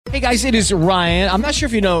Hey guys, it is Ryan. I'm not sure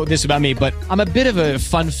if you know this about me, but I'm a bit of a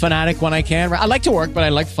fun fanatic when I can. I like to work, but I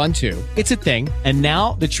like fun too. It's a thing. And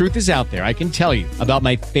now the truth is out there. I can tell you about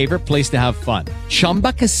my favorite place to have fun.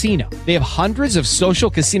 Chumba Casino. They have hundreds of social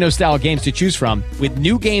casino style games to choose from with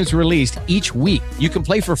new games released each week. You can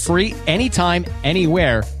play for free anytime,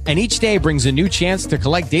 anywhere. And each day brings a new chance to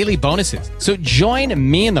collect daily bonuses. So join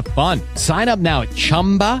me in the fun. Sign up now at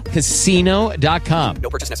ChumbaCasino.com. No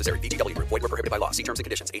purchase necessary. VGW. Void where prohibited by law. See terms and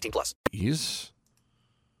conditions. 18+.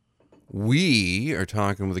 We are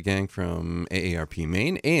talking with a gang from AARP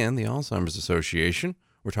Maine and the Alzheimer's Association.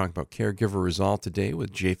 We're talking about Caregiver Resolve today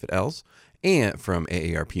with Japhet and from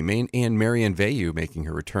AARP Maine and Marianne Veilleux making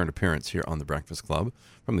her return appearance here on The Breakfast Club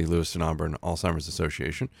from the Lewiston Auburn Alzheimer's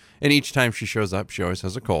Association. And each time she shows up, she always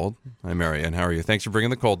has a cold. Hi, Marianne. How are you? Thanks for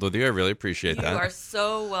bringing the cold with you. I really appreciate that. You are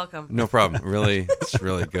so welcome. No problem. Really, it's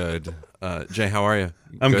really good. Jay, how are you?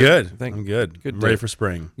 I'm good. Thank I'm good. Good. Ready for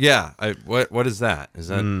spring. Yeah. What is that? Is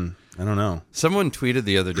that? I don't know. Someone tweeted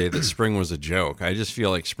the other day that spring was a joke. I just feel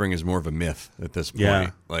like spring is more of a myth at this point.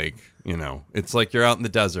 Yeah. Like, it's like you're out in the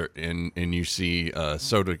desert and you see a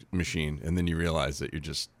soda machine and then you realize that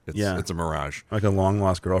it's a mirage. Like a long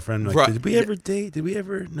lost girlfriend. Like, Right. Did we ever date? Did we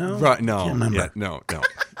ever? No. Right. No. Can't remember. Yeah, no.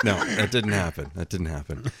 That didn't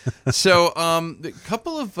happen. So, a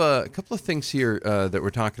couple of things here that we're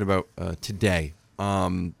talking about today.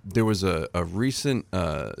 There was a recent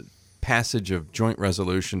passage of joint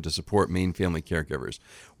resolution to support Maine family caregivers.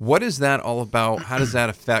 What is that all about? How does that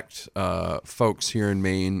affect folks here in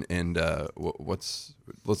Maine? And let's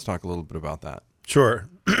talk a little bit about that. Sure.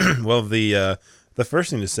 Well, the first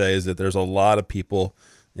thing to say is that there's a lot of people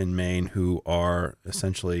in Maine who are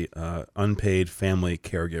essentially unpaid family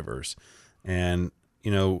caregivers. And,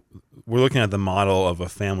 we're looking at the model of a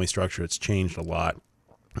family structure. It's changed a lot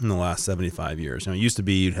in the last 75 years. It used to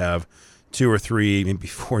be you'd have 2 or 3, maybe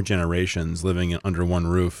 4 generations living under one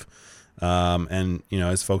roof. And,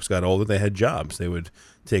 as folks got older, they had jobs. They would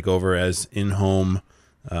take over as in-home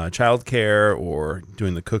childcare or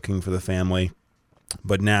doing the cooking for the family.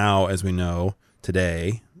 But now, as we know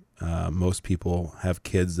today, most people have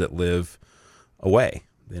kids that live away.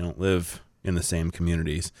 They don't live in the same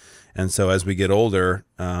communities. And so as we get older,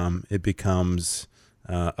 it becomes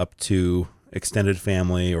up to extended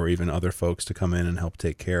family or even other folks to come in and help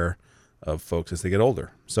take care of folks as they get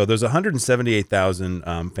older. So there's 178,000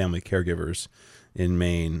 family caregivers in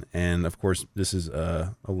Maine. And of course, this is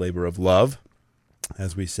a labor of love,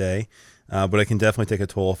 as we say, but it can definitely take a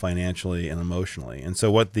toll financially and emotionally. And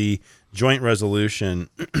so what the joint resolution,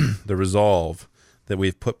 the resolve that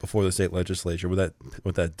we've put before the state legislature,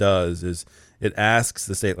 what that does is it asks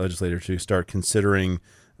the state legislature to start considering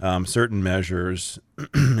certain measures,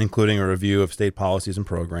 including a review of state policies and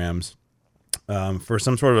programs, for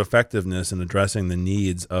some sort of effectiveness in addressing the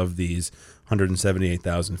needs of these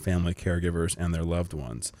 178,000 family caregivers and their loved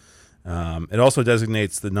ones. It also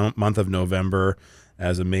designates the month of November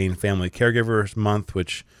as a Maine Family Caregivers Month,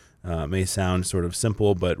 which may sound sort of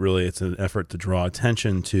simple, but really it's an effort to draw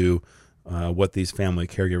attention to what these family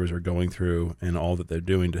caregivers are going through and all that they're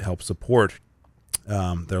doing to help support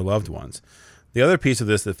their loved ones. The other piece of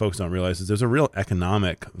this that folks don't realize is there's a real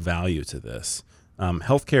economic value to this.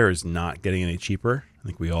 Healthcare is not getting any cheaper. I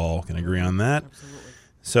think we all can agree on that. Absolutely.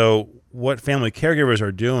 So what family caregivers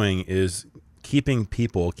are doing is keeping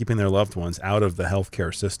their loved ones out of the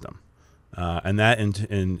healthcare system. And that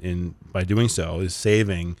in by doing so is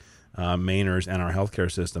saving Mainers and our healthcare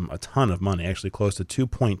system a ton of money, actually close to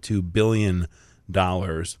 $2.2 billion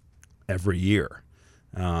every year.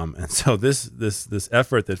 And so this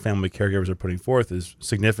effort that family caregivers are putting forth is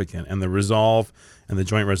significant, and the resolve and the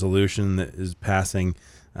joint resolution that is passing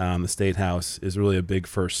the State House is really a big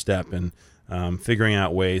first step in figuring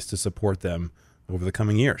out ways to support them over the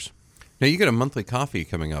coming years. Now, you got a monthly coffee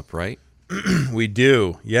coming up, right? We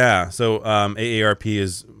do, yeah. So AARP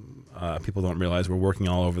is, people don't realize, we're working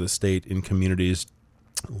all over the state in communities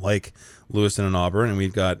like Lewiston and Auburn, and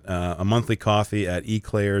we've got a monthly coffee at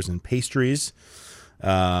Eclairs and Pastries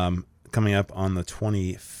coming up on the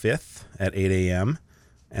 25th at 8 a.m.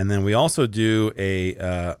 And then we also do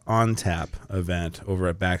a on-tap event over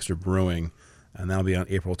at Baxter Brewing, and that'll be on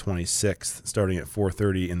April 26th, starting at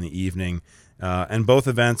 4:30 in the evening. And both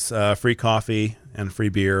events, free coffee and free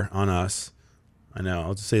beer on us. I know,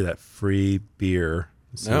 I'll just say that, free beer.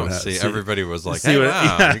 Everybody was like, hey, wow,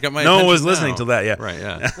 yeah. you got my No one was attention listening now. to that, yeah. Right,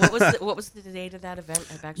 yeah. What was the date of that event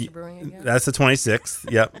at Baxter Brewing again? That's the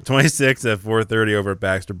 26th. Yep, 26th at 4:30 over at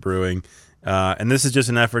Baxter Brewing. And this is just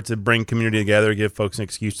an effort to bring community together, give folks an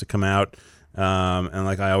excuse to come out. And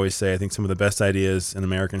like I always say, I think some of the best ideas in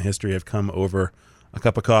American history have come over a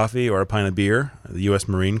cup of coffee or a pint of beer. The U.S.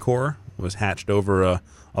 Marine Corps was hatched over a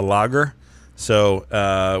lager.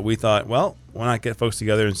 So we thought, well, why not get folks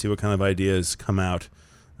together and see what kind of ideas come out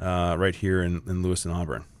right here in Lewis and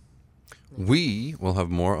Auburn. We will have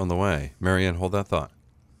more on the way. Marianne, hold that thought.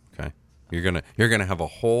 Okay, you're gonna have a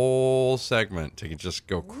whole segment to just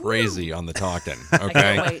go crazy on the talking. Okay,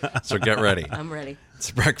 can't wait. So get ready. I'm ready.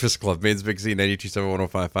 It's Breakfast Club, Maine's Big Z, 92.7,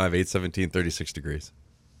 105.5, 817, 36 degrees.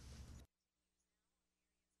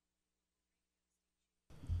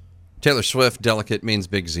 Taylor Swift, Delicate, Maine's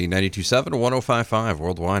Big Z, 92.7, 105.5,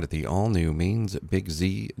 worldwide at the all-new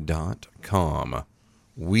mainsbigz.com.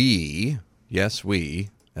 We, yes we,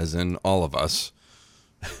 as in all of us,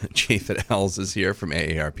 Japhet is here from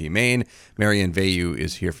AARP Maine. Marianne Veilleux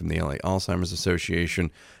is here from the LA Alzheimer's Association.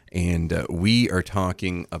 And we are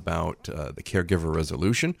talking about the caregiver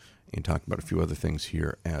resolution and talking about a few other things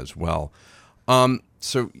here as well.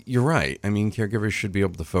 So you're right. I mean, caregivers should be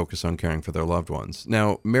able to focus on caring for their loved ones.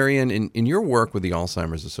 Now, Marianne, in your work with the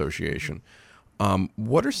Alzheimer's Association,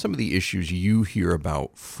 what are some of the issues you hear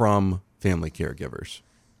about from family caregivers?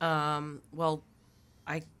 Well,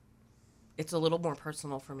 it's a little more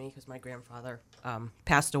personal for me because my grandfather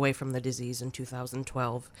passed away from the disease in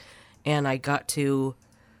 2012, and I got to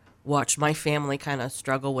watch my family kind of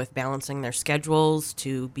struggle with balancing their schedules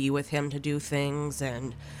to be with him to do things,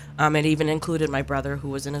 and it even included my brother, who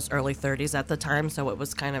was in his early 30s at the time, so it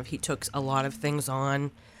was kind of, he took a lot of things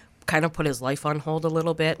on, kind of put his life on hold a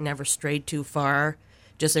little bit, never strayed too far,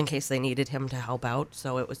 just in case they needed him to help out.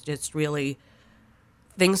 So it was just really,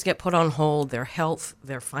 things get put on hold, their health,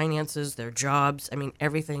 their finances, their jobs, I mean,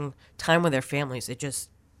 everything, time with their families, it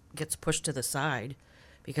just gets pushed to the side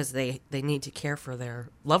because they need to care for their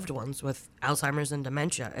loved ones with Alzheimer's and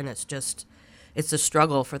dementia. And it's a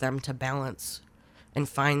struggle for them to balance and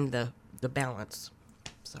find the balance.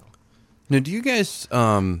 So, now, do you guys,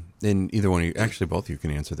 and either one of you, actually both of you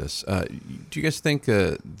can answer this, do you guys think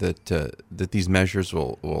that these measures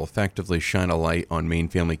will effectively shine a light on Maine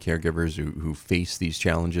family caregivers who face these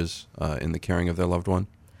challenges in the caring of their loved one?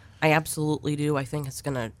 I absolutely do. I think it's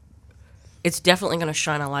definitely going to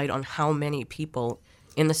shine a light on how many people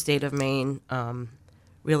in the state of Maine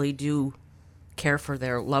really do care for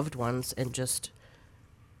their loved ones, and just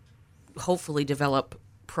hopefully develop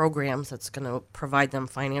programs that's going to provide them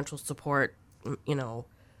financial support,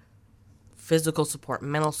 physical support,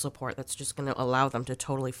 mental support, that's just going to allow them to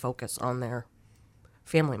totally focus on their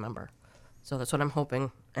family member. So that's what I'm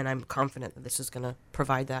hoping, and I'm confident that this is going to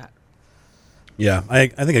provide that. Yeah, I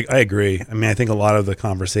think I agree. I mean, I think a lot of the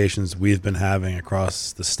conversations we've been having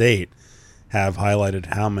across the state have highlighted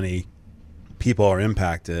how many people are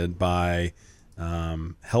impacted by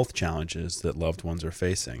health challenges that loved ones are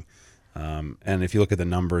facing. And if you look at the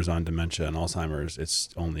numbers on dementia and Alzheimer's, it's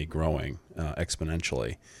only growing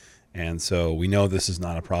exponentially. And so we know this is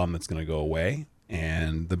not a problem that's going to go away.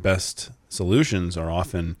 And the best solutions are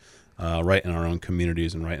often right in our own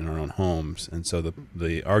communities and right in our own homes. And so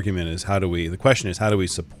the argument is, the question is, how do we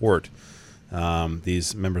support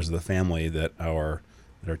these members of the family that are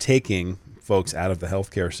taking folks out of the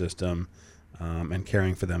healthcare system and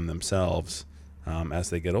caring for them themselves as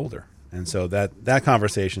they get older. And so that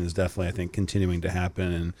conversation is definitely, I think, continuing to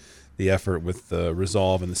happen, and the effort with the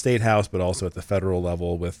Resolve in the State House, but also at the federal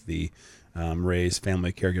level with the Raise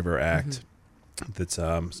Family Caregiver Act that's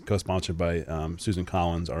co-sponsored by Susan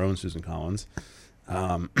Collins, our own Susan Collins.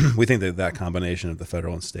 We think that combination of the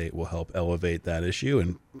federal and state will help elevate that issue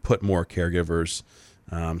and put more caregivers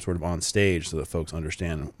sort of on stage so that folks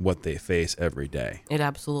understand what they face every day. It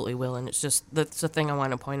absolutely will, and that's the thing I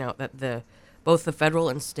want to point out, that both the federal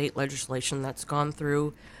and state legislation that's gone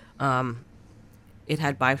through, it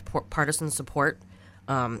had bipartisan support.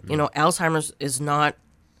 Alzheimer's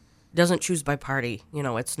doesn't choose by party.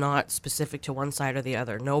 It's not specific to one side or the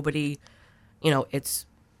other. Nobody, it's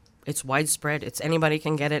widespread. It's anybody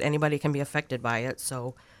can get it. Anybody can be affected by it.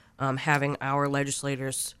 So having our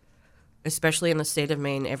legislators, especially in the state of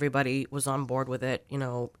Maine, everybody was on board with it,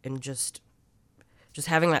 and just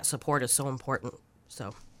having that support is so important.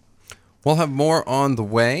 So we'll have more on the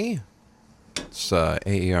way. It's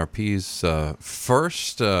AARP's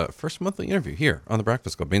first monthly interview here on the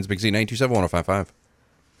Breakfast Club. Maine's Big Z, 92.7, 105.5.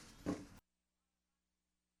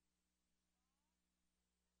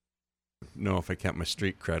 Know if I kept my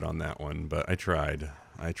street cred on that one, but I tried.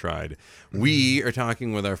 We are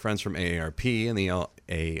talking with our friends from AARP and the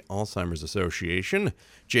Alzheimer's Association.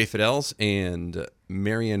 Japhet and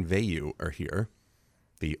Marianne Veilleux are here.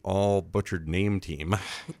 The all butchered name team.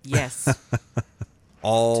 yes.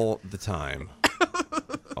 All the time.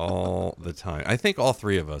 All the time. I think all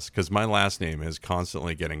three of us, because my last name is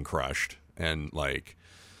constantly getting crushed. and like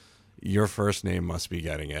your first name must be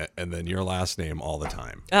getting it, and then your last name all the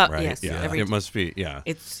time, right? Yes, Yeah, every it must be. Yeah,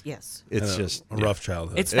 It's yes. it's just a rough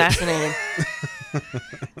childhood. It's fascinating.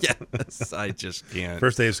 Yes, I just can't.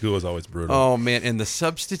 First day of school is always brutal. Oh man, and the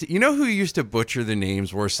substitute. You know who used to butcher the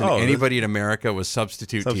names worse than anybody in America was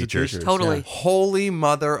substitute teachers. Totally. Yeah. Holy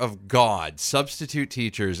mother of God, substitute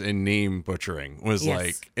teachers and name butchering was Yes.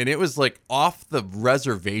 like, and it was like off the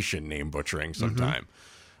reservation name butchering sometime.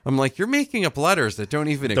 I'm like, you're making up letters that don't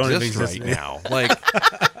even exist right now. Like,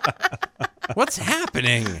 what's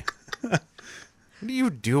happening? What are you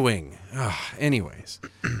doing? Anyways,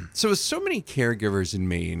 so with so many caregivers in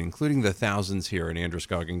Maine, including the thousands here in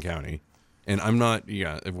Androscoggin County, and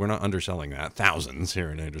we're not underselling that, thousands here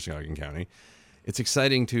in Androscoggin County, it's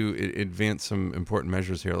exciting to advance some important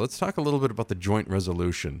measures here. Let's talk a little bit about the joint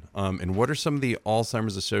resolution, and what are some of the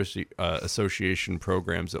Alzheimer's Association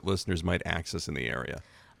programs that listeners might access in the area?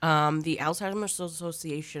 The Alzheimer's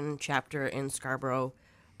Association chapter in Scarborough.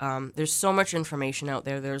 There's so much information out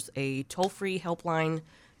there. There's a toll-free helpline.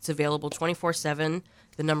 It's available 24/7.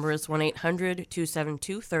 The number is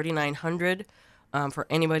 1-800-272-3900 for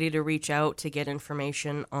anybody to reach out to get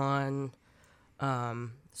information on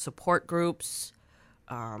support groups.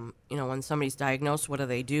 When somebody's diagnosed, what do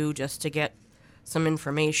they do just to get some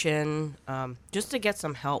information, just to get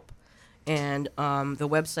some help. And the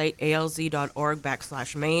website,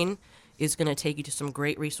 alz.org/Maine, is going to take you to some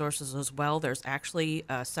great resources as well. There's actually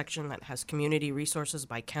a section that has community resources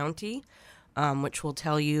by county, which will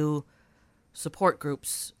tell you support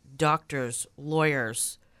groups, doctors,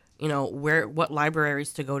 lawyers, what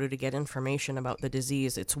libraries to go to get information about the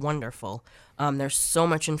disease. It's wonderful. There's so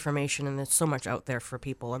much information and there's so much out there for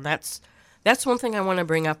people. And that's one thing I want to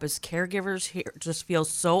bring up is caregivers here just feel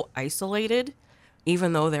so isolated,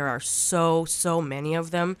 even though there are so many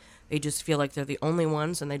of them. They just feel like they're the only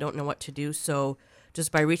ones and they don't know what to do. So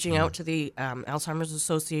just by reaching out to the Alzheimer's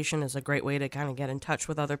Association is a great way to kind of get in touch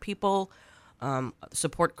with other people,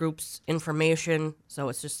 support groups, information. So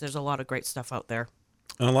it's just, there's a lot of great stuff out there.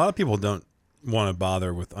 And a lot of people don't want to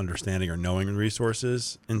bother with understanding or knowing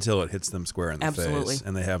resources until it hits them square in the Absolutely. face,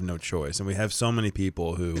 and they have no choice. And we have so many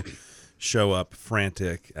people who show up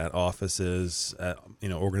frantic at offices, at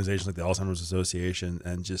organizations like the Alzheimer's Association,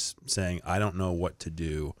 and just saying, "I don't know what to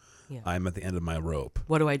do. Yeah. I'm at the end of my rope.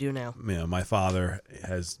 What do I do now? My father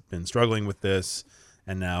has been struggling with this,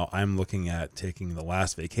 and now I'm looking at taking the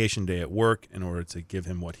last vacation day at work in order to give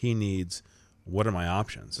him what he needs. What are my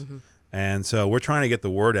options?" Mm-hmm. And so we're trying to get the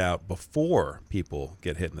word out before people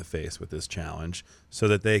get hit in the face with this challenge so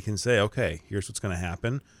that they can say, okay, here's what's going to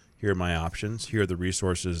happen. Here are my options. Here are the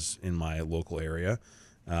resources in my local area.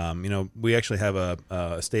 We actually have a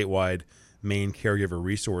statewide Maine caregiver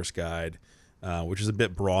resource guide, which is a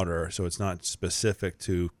bit broader. So it's not specific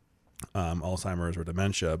to Alzheimer's or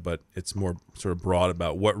dementia, but it's more sort of broad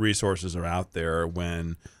about what resources are out there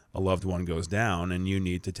when a loved one goes down and you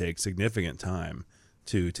need to take significant time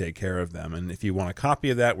to take care of them. And if you want a copy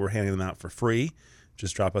of that, we're handing them out for free.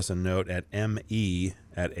 Just drop us a note at me@aarp.org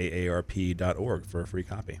for a free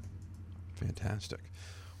copy. Fantastic.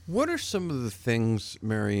 What are some of the things,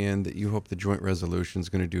 Marianne, that you hope the joint resolution is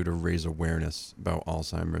going to do to raise awareness about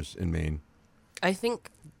Alzheimer's in Maine? I think,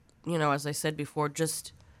 as I said before,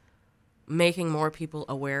 just making more people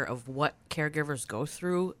aware of what caregivers go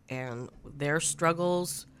through and their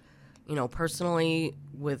struggles, personally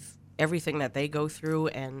with everything that they go through,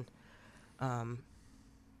 and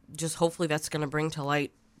just hopefully that's going to bring to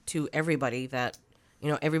light to everybody that,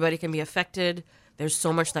 everybody can be affected. There's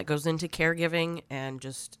so much that goes into caregiving, and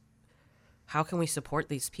just how can we support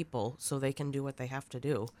these people so they can do what they have to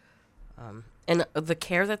do? And the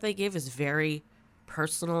care that they give is very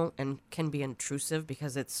personal and can be intrusive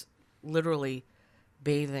because it's literally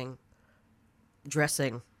bathing,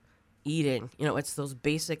 dressing, eating. It's those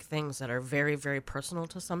basic things that are very, very personal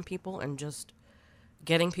to some people, and just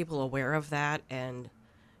getting people aware of that and,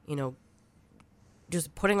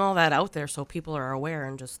 just putting all that out there so people are aware,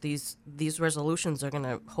 and just these resolutions are going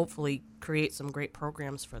to hopefully create some great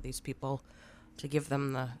programs for these people to give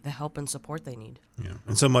them the help and support they need. Yeah,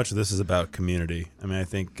 and so much of this is about community. I mean, I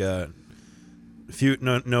think no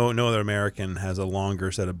other American has a longer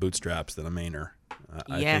set of bootstraps than a Mainer.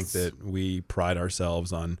 I think that we pride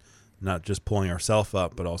ourselves on not just pulling ourselves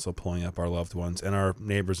up, but also pulling up our loved ones and our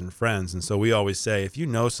neighbors and friends. And so we always say, if you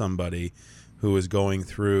know somebody who is going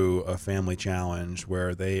through a family challenge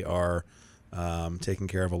where they are taking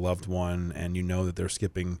care of a loved one, and you know that they're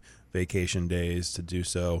skipping vacation days to do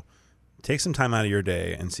so, take some time out of your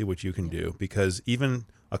day and see what you can do, because even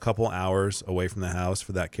a couple hours away from the house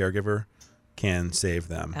for that caregiver can save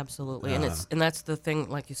them. Absolutely. And that's the thing,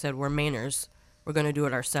 like you said, we're Mainers. We're going to do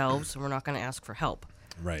it ourselves, and we're not going to ask for help.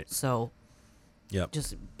 Right. So Yep.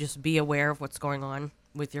 just be aware of what's going on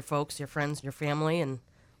with your folks, your friends, your family, and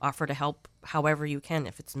offer to help however you can.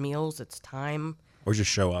 If it's meals, it's time. Or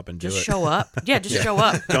just show up and do it. Just show up. Yeah, just show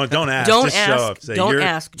up. Don't ask. Don't just ask. show up. Say, Don't you're,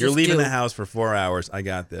 ask. You're Just leaving do. the house for 4 hours. I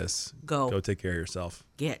got this. Go take care of yourself.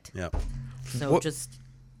 Get. Yep. So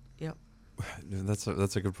yep.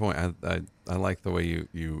 That's a good point. I like the way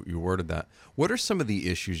you worded that. What are some of the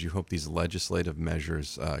issues you hope these legislative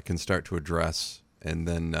measures can start to address? And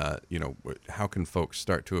then, how can folks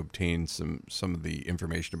start to obtain some of the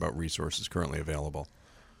information about resources currently available?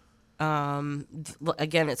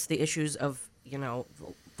 Again, it's the issues of the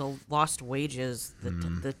lost wages,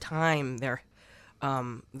 the time their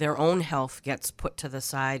own health gets put to the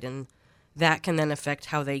side, and that can then affect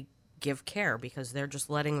how they give care because they're just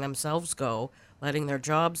letting themselves go, letting their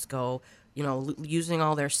jobs go, using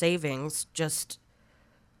all their savings just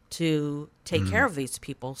to take care of these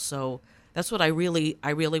people. So that's what I really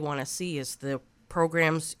want to see is the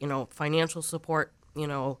programs, financial support,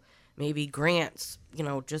 maybe grants,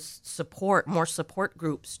 just support, more support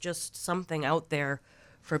groups, just something out there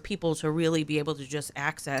for people to really be able to just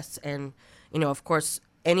access. And, of course,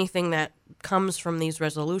 anything that comes from these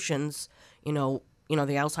resolutions, the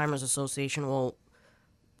Alzheimer's Association will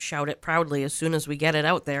shout it proudly as soon as we get it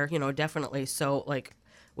out there, definitely. So, like,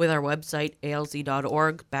 with our website,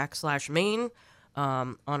 alz.org/Maine,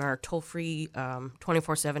 on our toll-free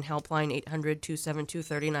 24/7 helpline,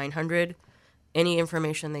 800-272-3900, any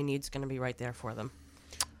information they need is going to be right there for them.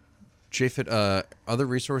 Japhet, other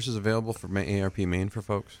resources available for AARP Maine for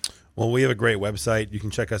folks? Well, we have a great website. You can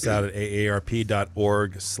check us out at aarp.org/ME.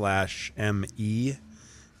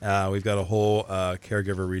 We've got a whole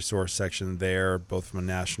caregiver resource section there, both from a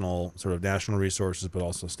national resources, but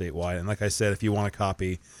also statewide. And like I said, if you want a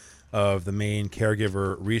copy of the Maine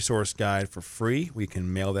Caregiver Resource Guide for free, we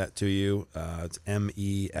can mail that to you. It's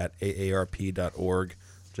me@aarp.org.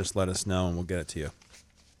 Just let us know, and we'll get it to you.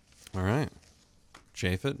 All right.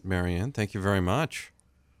 Japhet, Marianne, thank you very much.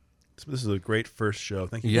 This is a great first show.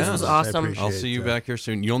 Thank you. Yeah. This was awesome. I'll see you back here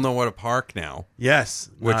soon. You'll know what to park now. Yes,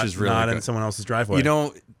 which is really not good. in someone else's driveway.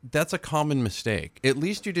 That's a common mistake. At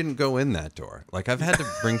least you didn't go in that door. Like, I've had to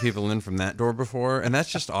bring people in from that door before, and that's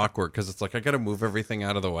just awkward because it's like I got to move everything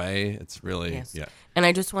out of the way. It's really, Yes. yeah. And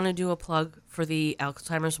I just want to do a plug for the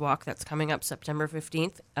Alzheimer's Walk that's coming up September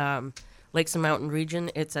 15th. Lakes and Mountain Region.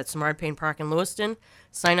 It's at Samard Payne Park in Lewiston.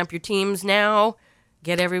 Sign up your teams now.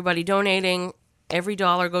 Get everybody donating. Every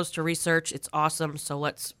dollar goes to research. It's awesome. So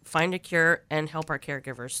let's find a cure and help our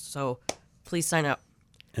caregivers. So please sign up.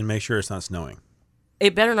 And make sure it's not snowing.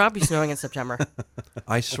 It better not be snowing in September.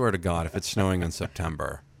 I swear to God, if it's snowing in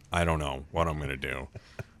September, I don't know what I'm going to do.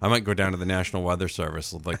 I might go down to the National Weather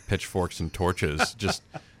Service with like pitchforks and torches just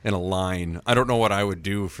in a line. I don't know what I would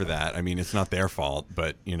do for that. I mean, it's not their fault,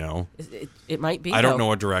 but, It might be. I don't though.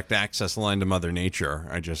 know a direct access line to Mother Nature.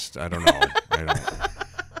 I don't know. I don't know.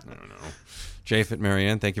 Japhet,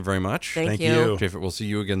 Marianne, thank you very much. Thank you. you. Japhet, we'll see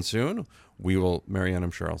you again soon. We will, Marianne, I'm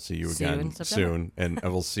sure I'll see you See you again in September. soon. And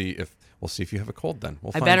we'll see if you have a cold then.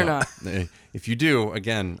 We'll I find better out. If you do,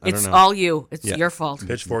 again, I It's don't know. all you. It's Yeah. your fault.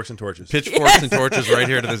 Pitchforks and torches. Pitchforks and torches right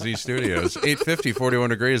here to the Z Studios. 850,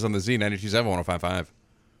 41 degrees on the Z, 92.7, 105.5.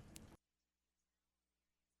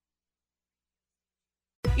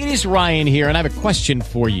 It is Ryan here, and I have a question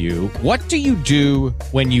for you. What do you do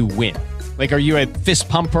when you win? Like, are you a fist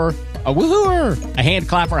pumper, a woohooer, a hand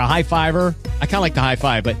clapper, a high fiver? I kind of like the high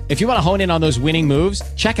five, but if you want to hone in on those winning moves,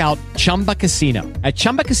 check out Chumba Casino. At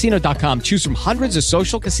ChumbaCasino.com, choose from hundreds of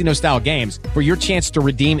social casino-style games for your chance to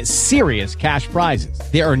redeem serious cash prizes.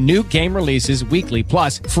 There are new game releases weekly,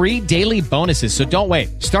 plus free daily bonuses. So don't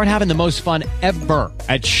wait. Start having the most fun ever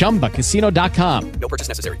at ChumbaCasino.com. No purchase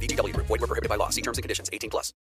necessary. VGW Group. Void where prohibited by law. See terms and conditions. 18+.